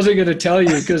 I wasn't going to tell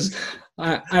you because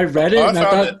I read it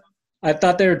and I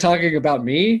thought they were talking about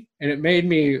me, and it made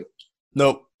me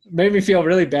feel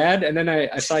really bad. And then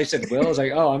I saw you said Will. I was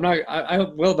like, oh, I'm not. I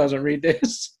hope Will doesn't read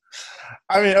this.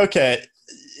 I mean, okay,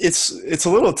 it's a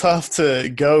little tough to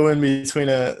go in between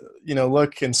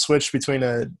look and switch between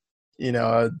a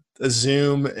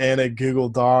Zoom and a Google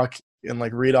Doc and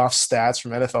like read off stats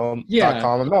from NFL.com. Yeah.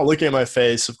 I'm not looking at my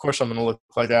face. Of course I'm going to look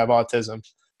like I have autism.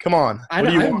 Come on.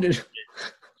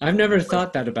 I've never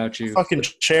thought that about you. Fucking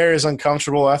chair is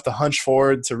uncomfortable. I have to hunch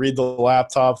forward to read the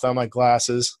laptop without my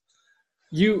glasses.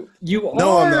 You are. I'm not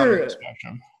on the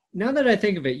spectrum. Now that I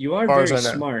think of it, you are very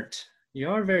smart. You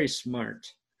are very smart.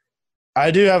 I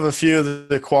do have a few of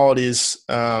the qualities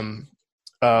of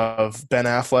Ben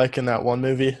Affleck in that one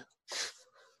movie.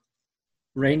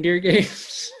 Reindeer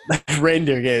Games?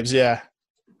 Reindeer Games, yeah.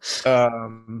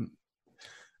 The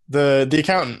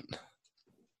accountant.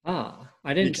 Ah,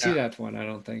 I didn't see that one, I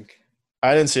don't think.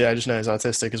 I didn't see it. I just know he's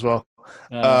autistic as well.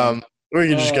 Or you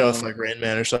could just go with like Rain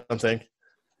Man or something.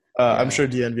 I'm sure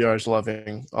DNVR is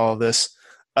loving all of this.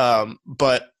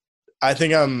 But I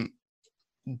think I'm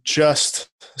just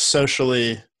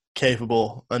socially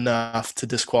capable enough to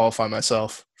disqualify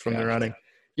myself from the running.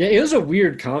 Yeah, it was a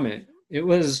weird comment. It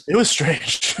was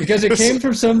strange because it came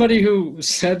from somebody who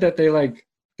said that they work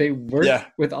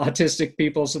with autistic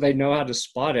people, so they know how to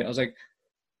spot it. I was like,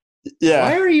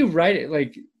 why are you writing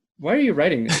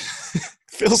this?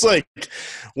 Feels like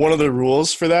one of the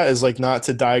rules for that is like not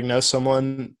to diagnose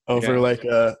someone over like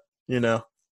a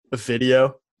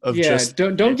video of just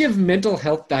don't give mental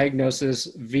health diagnosis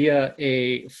via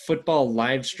a football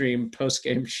live stream post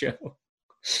game show.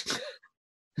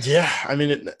 Yeah, I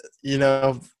mean, did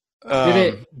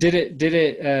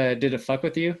it fuck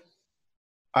with you?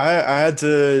 I had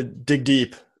to dig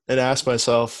deep and ask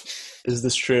myself, is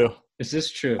this true? Is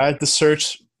this true? I had to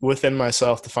search within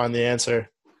myself to find the answer.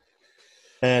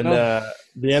 And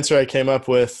the answer I came up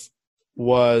with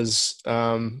was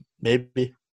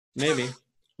maybe. Maybe.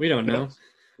 We don't know.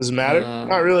 Does it matter?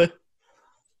 Not really.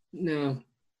 No.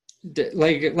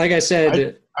 Like I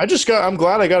said, I'm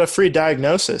glad I got a free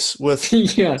diagnosis with the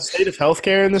state of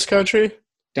healthcare in this country.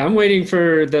 I'm waiting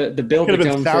for the bill to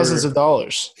come thousands of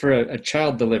dollars for a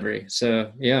child delivery.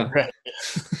 So yeah. Right.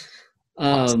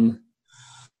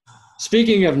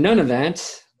 Speaking of none of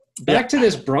that, back to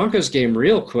this Broncos game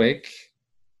real quick.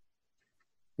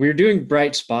 We were doing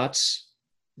bright spots.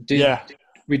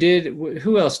 We did.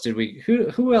 Who else did we?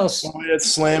 Who else? Well, we had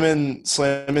Slammin'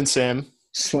 Sam.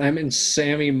 Slammin'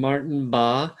 Sammy Martin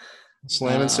Baugh.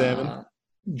 Slammin' Salmon.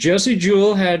 Josie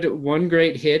Jewell had one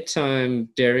great hit on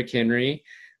Derrick Henry,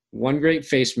 one great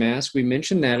face mask. We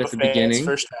mentioned that at the beginning.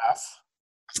 First half.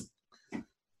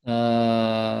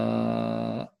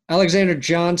 Alexander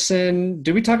Johnson.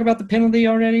 Did we talk about the penalty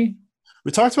already?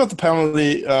 We talked about the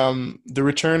penalty. The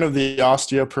return of the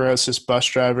osteoporosis bus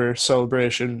driver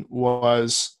celebration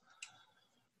was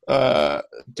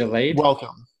delayed.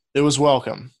 Welcome. It was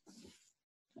welcome.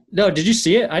 No, did you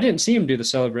see it? I didn't see him do the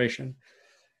celebration.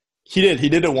 He did. He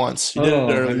did it once. He did it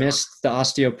earlier. I missed the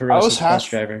osteoporosis bus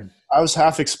driver. I was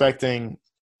half expecting,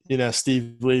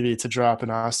 Steve Levy to drop an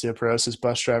osteoporosis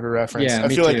bus driver reference. Yeah,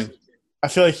 me too. I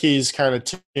feel like he's kind of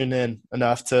tuned in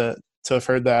enough to have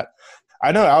heard that.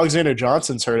 I know Alexander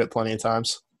Johnson's heard it plenty of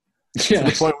times. Yeah.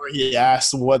 To the point where he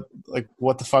asked, "What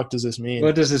the fuck does this mean?"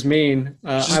 What does this mean?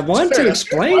 I want to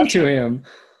explain to him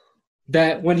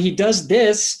that when he does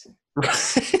this,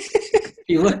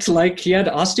 he looked like he had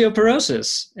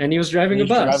osteoporosis and he was driving a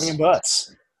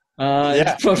bus.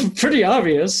 It's pretty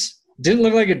obvious. Didn't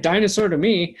look like a dinosaur to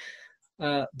me.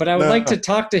 But I would like to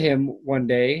talk to him one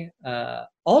day.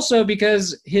 Also,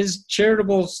 because his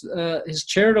charitable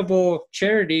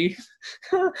charity,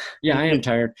 yeah, I am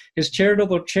tired. His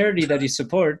charitable charity that he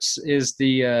supports is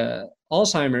the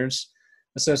Alzheimer's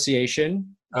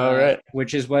Association. All right.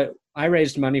 Which is what I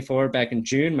raised money for back in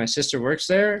June. My sister works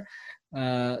there.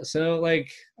 So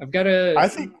I've got to. I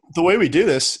think the way we do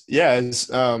this, is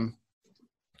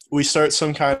we start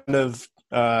some kind of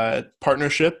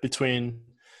partnership between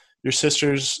your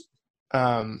sister's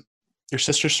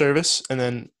service and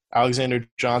then Alexander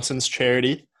Johnson's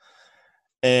charity.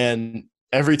 And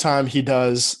every time he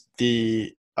does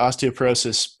the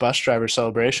osteoporosis bus driver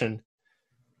celebration,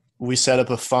 we set up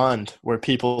a fund where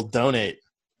people donate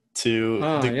to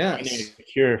the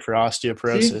cure for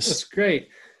osteoporosis. See, that's great.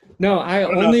 No, I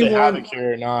don't only know if they want have a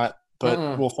cure or not,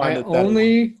 but we'll find it. I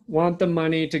only want the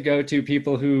money to go to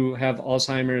people who have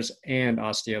Alzheimer's and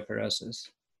osteoporosis.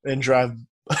 And drive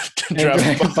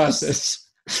buses.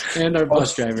 And our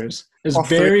bus drivers. It's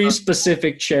very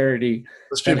specific charity.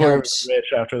 Those people are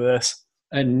rich after this.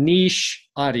 A niche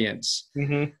audience.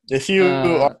 Mm-hmm. If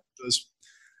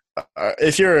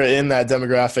you're in that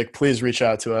demographic, please reach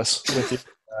out to us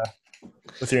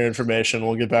with your information.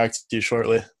 We'll get back to you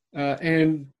shortly.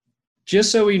 And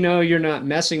just so we know you're not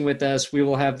messing with us, we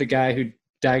will have the guy who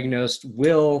diagnosed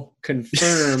will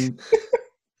confirm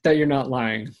that you're not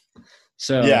lying.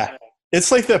 So yeah,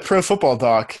 it's like that pro football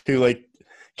doc who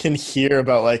can hear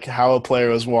about how a player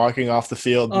was walking off the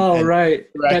field. Oh, right.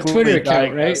 That Twitter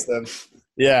account, right? Them.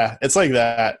 Yeah, it's like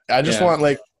that. I just want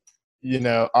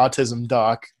autism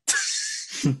doc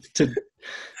to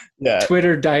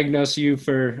Twitter diagnose you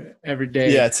for every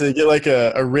day. Yeah, to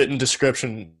get a written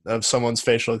description of someone's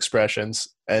facial expressions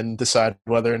and decide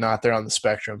whether or not they're on the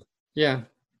spectrum. Yeah.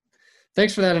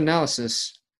 Thanks for that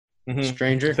analysis,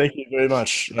 stranger. Thank you very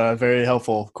much. Very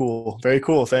helpful. Cool. Very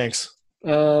cool. Thanks.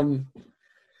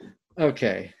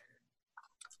 Okay.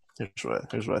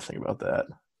 Here's what I think about that.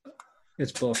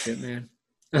 It's bullshit, man.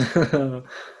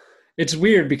 It's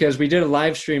weird because we did a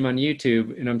live stream on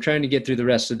YouTube, and I'm trying to get through the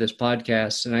rest of this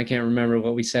podcast, and I can't remember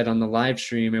what we said on the live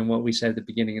stream and what we said at the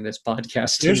beginning of this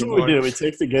podcast. Here's what we do. We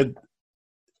take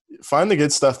find the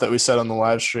good stuff that we said on the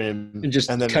live stream and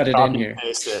then cut it in here.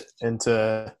 Paste it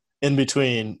into in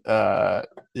between autism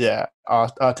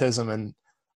and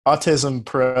autism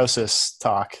porosis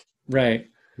talk. Right.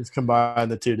 We've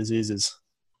combined the two diseases.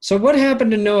 So what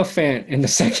happened to Noah Fant in the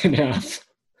second half?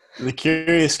 The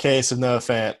curious case of Noah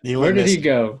Fant. Where did he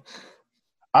go?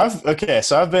 I've had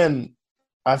this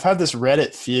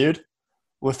Reddit feud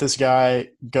with this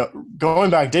guy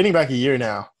dating back a year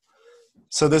now.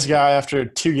 So this guy, after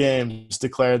 2 games,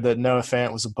 declared that Noah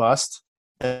Fant was a bust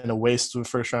and a waste of a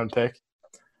first-round pick.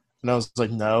 And I was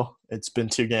like, no, it's been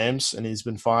 2 games, and he's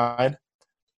been fine.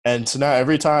 And so now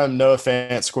every time Noah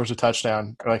Fant scores a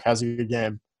touchdown or has a good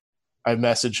game, I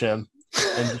message him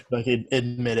and he'd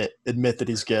admit that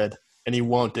he's good, and he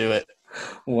won't do it.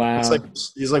 Wow.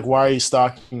 It's he's like, why are you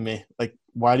stalking me?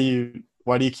 Why do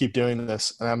you keep doing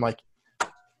this? And I'm like,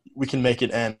 we can make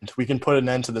it end. We can put an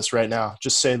end to this right now.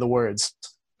 Just say the words.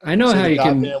 I know how you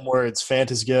can. Goddamn words. Fant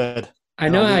is good. I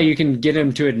know how you can get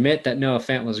him to admit that Noah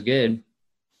Fant was good.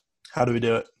 How do we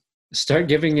do it? Start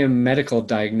giving him medical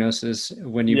diagnosis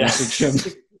when you message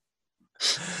him.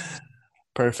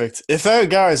 Perfect. If that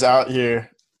guy is out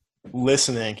here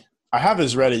listening I have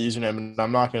his Reddit username, and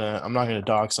I'm not gonna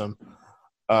dox him.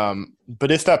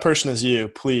 But if that person is you,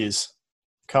 please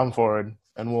come forward,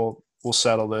 and we'll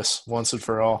settle this once and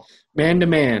for all. Man to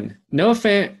man. Noah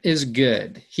Fant is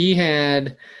good. He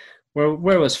had where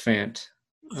was Fant?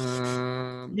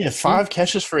 Yeah, 5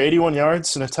 catches for 81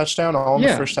 yards and a touchdown all in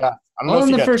the first half. I don't know if in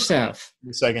he the got first half. in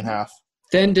the second half.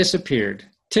 Then disappeared.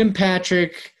 Tim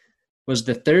Patrick was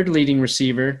the third leading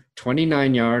receiver,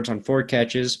 29 yards on 4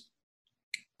 catches.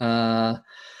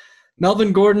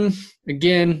 Melvin Gordon,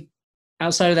 again,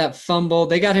 outside of that fumble,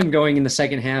 they got him going in the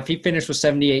second half. He finished with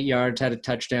 78 yards, had a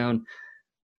touchdown.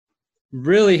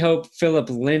 Really hope Philip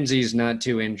Lindsay's not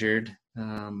too injured.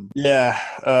 Looks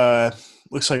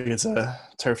like it's a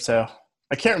turf toe.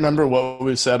 I can't remember what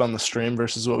we said on the stream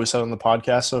versus what we said on the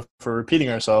podcast. So for repeating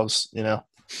ourselves, you'll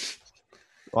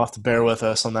have to bear with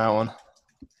us on that one.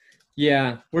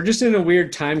 Yeah, we're just in a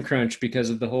weird time crunch because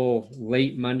of the whole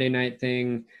late Monday night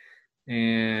thing.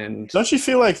 And don't you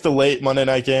feel like the late Monday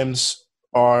night games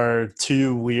are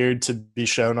too weird to be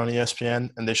shown on ESPN,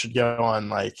 and they should go on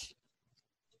like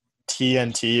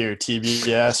TNT or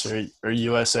TBS or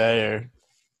USA or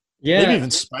maybe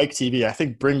even Spike TV? I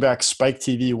think bring back Spike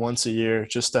TV once a year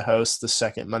just to host the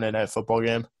second Monday Night Football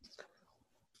game.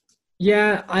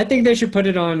 Yeah, I think they should put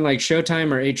it on like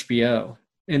Showtime or HBO.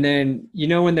 And then,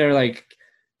 when they're like,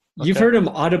 you've heard them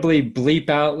audibly bleep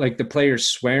out like the players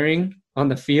swearing on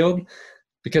the field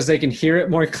because they can hear it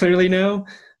more clearly now.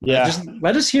 Yeah. Just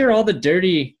let us hear all the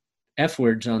dirty F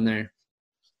words on there.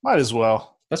 Might as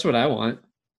well. That's what I want.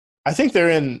 I think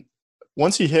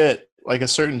once you hit like a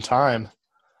certain time,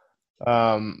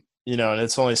 and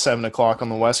it's only 7 o'clock on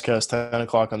the West Coast, 10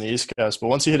 o'clock on the East Coast. But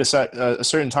once you hit a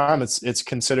certain time, it's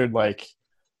considered like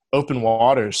open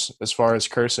waters as far as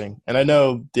cursing. And I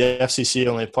know the FCC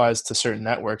only applies to certain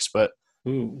networks, but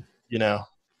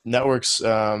networks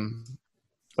like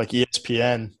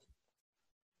ESPN,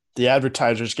 the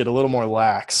advertisers get a little more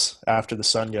lax after the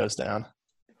sun goes down.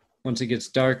 Once it gets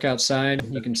dark outside,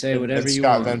 you can say whatever you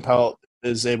Scott want. Van Pelt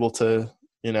is able to,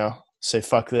 say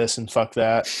fuck this and fuck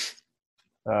that.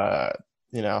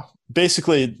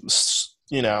 Basically,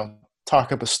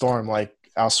 talk up a storm like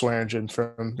Al Swearingen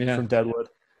from Deadwood.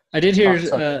 I did hear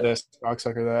this,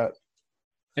 cocksucker that.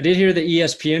 I did hear the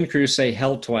ESPN crew say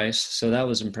hell twice, so that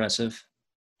was impressive.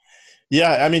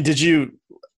 Yeah, I mean,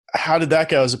 how did that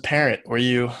go as a parent? Were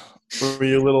you a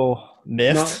little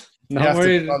miffed? Not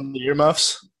worried on the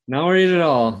earmuffs? Not worried at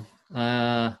all.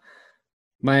 My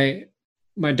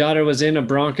daughter was in a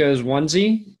Broncos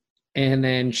onesie, and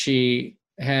then she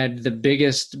had the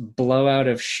biggest blowout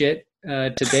of shit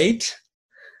to date,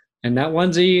 and that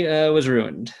onesie was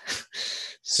ruined.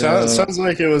 Sounds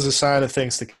like it was a sign of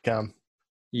things to come.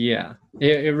 Yeah,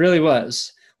 it really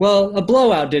was. Well, a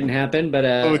blowout didn't happen, but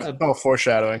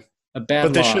foreshadowing. A bad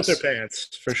But they loss. shit their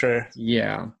pants for sure.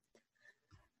 Yeah.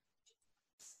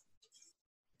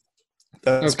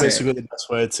 That's basically the best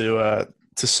way to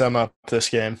sum up this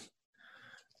game.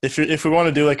 If we want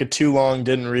to do like a too long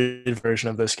didn't read version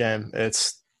of this game,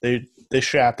 it's they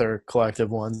shat their collective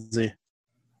onesie.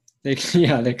 I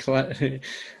can't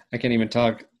even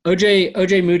talk.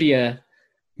 OJ Moutier.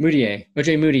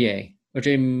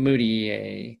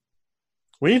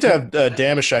 We need to have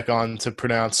Damashek on to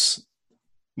pronounce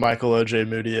Michael O.J.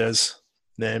 Moutier's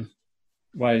name.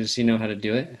 Why does he know how to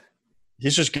do it?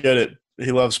 He's just good at.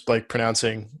 He loves like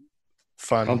pronouncing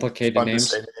complicated names.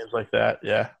 To say names like that.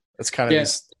 Yeah, that's kind of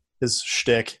his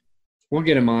shtick. We'll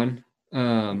get him on.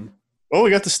 We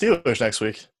got the Steelers next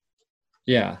week.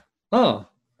 Yeah. Oh.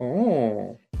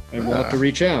 Maybe we'll have to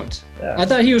reach out. Yeah. I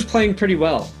thought he was playing pretty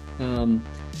well.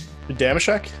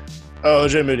 Damashek? Oh,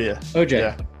 OJ Moutier. OJ.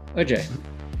 Yeah. OJ.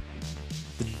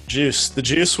 The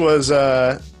juice was,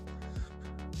 I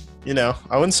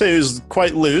wouldn't say it was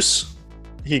quite loose.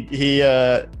 He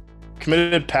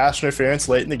committed pass interference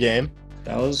late in the game.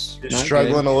 That was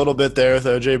struggling a little bit there with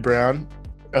AJ Brown.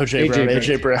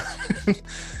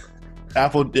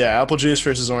 Apple juice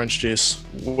versus orange juice.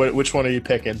 Which one are you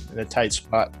picking in a tight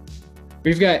spot?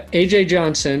 We've got AJ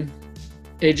Johnson,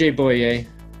 AJ Boye,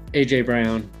 AJ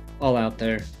Brown, all out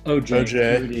there.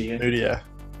 OJ Moutier. I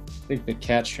think the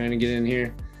cat's trying to get in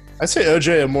here. I'd say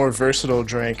OJ a more versatile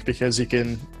drink because you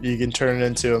can turn it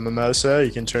into a mimosa,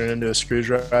 you can turn it into a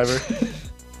screwdriver.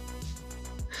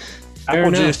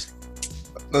 Apple juice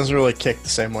doesn't really kick the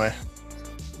same way.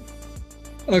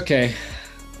 Okay.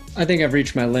 I think I've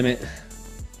reached my limit.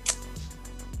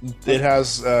 It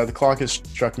has the clock has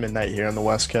struck midnight here on the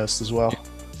West Coast as well.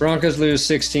 Broncos lose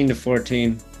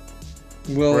 16-14.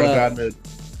 We're in a bad mood.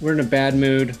 We're in a bad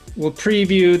mood. We'll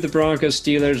preview the Broncos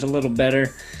Steelers a little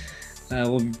better.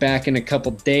 We'll be back in a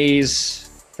couple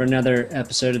days for another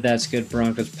episode of That's Good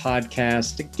Broncos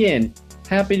podcast. Again,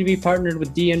 happy to be partnered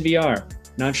with DNVR.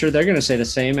 Not sure they're going to say the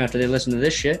same after they listen to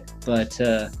this shit, but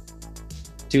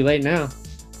too late now.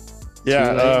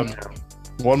 Yeah,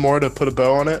 one more to put a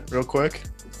bow on it real quick.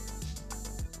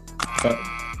 That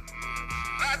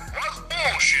was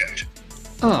bullshit.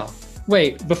 Oh,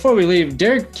 wait, before we leave,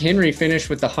 Derrick Henry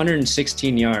finished with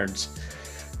 116 yards.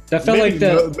 That felt maybe,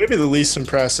 like maybe the least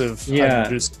impressive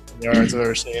 116 yards I've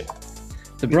ever seen.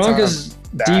 The Broncos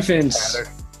defense,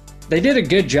 they did a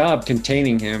good job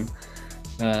containing him.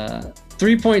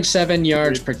 3.7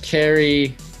 yards per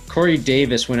carry. Corey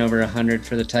Davis went over 100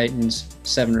 for the Titans,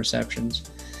 7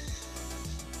 receptions.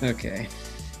 Okay.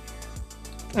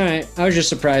 All right. I was just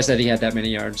surprised that he had that many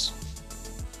yards.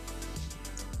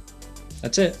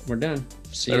 That's it. We're done.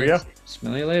 See there you. We go.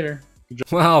 Smell you later.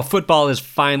 Wow, football is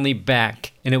finally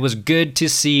back, and it was good to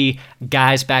see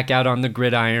guys back out on the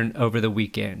gridiron over the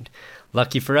weekend.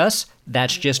 Lucky for us,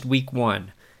 that's just week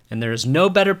 1. And there is no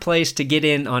better place to get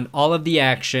in on all of the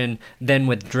action than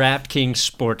with DraftKings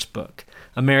Sportsbook,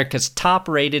 America's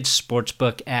top-rated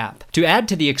sportsbook app. To add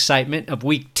to the excitement of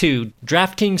Week 2,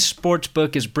 DraftKings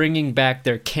Sportsbook is bringing back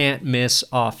their can't-miss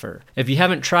offer. If you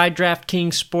haven't tried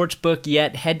DraftKings Sportsbook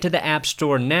yet, head to the App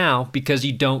Store now because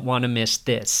you don't want to miss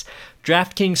this.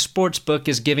 DraftKings Sportsbook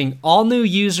is giving all new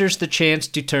users the chance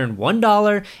to turn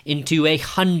 $1 into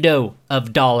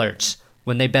 $100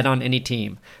 when they bet on any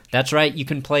team. That's right, you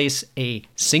can place a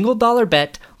single dollar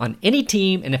bet on any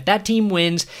team, and if that team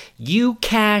wins, you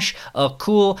cash a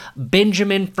cool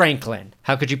Benjamin Franklin.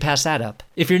 How could you pass that up?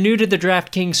 If you're new to the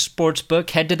DraftKings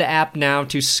Sportsbook, head to the app now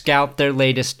to scout their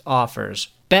latest offers.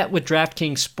 Bet with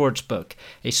DraftKings Sportsbook,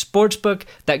 a sportsbook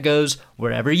that goes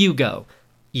wherever you go,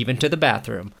 even to the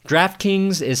bathroom.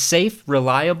 DraftKings is safe,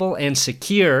 reliable, and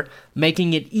secure,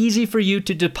 making it easy for you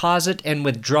to deposit and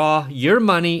withdraw your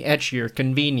money at your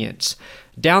convenience.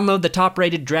 Download the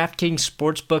top-rated DraftKings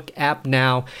Sportsbook app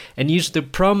now and use the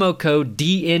promo code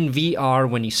DNVR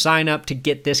when you sign up to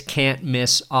get this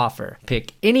can't-miss offer.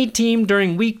 Pick any team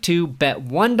during Week 2, bet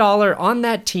 $1 on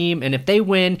that team, and if they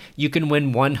win, you can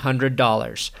win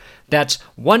 $100. That's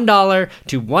 $1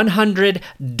 to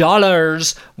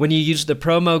 $100 when you use the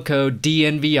promo code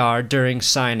DNVR during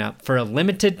sign-up for a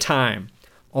limited time.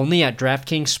 Only at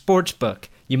DraftKings Sportsbook.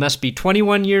 You must be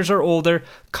 21 years or older,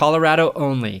 Colorado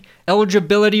only.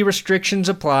 Eligibility restrictions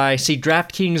apply. See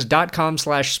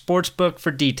DraftKings.com/sportsbook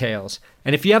for details.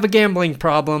 And if you have a gambling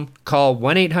problem, call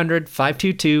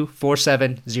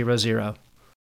 1-800-522-4700.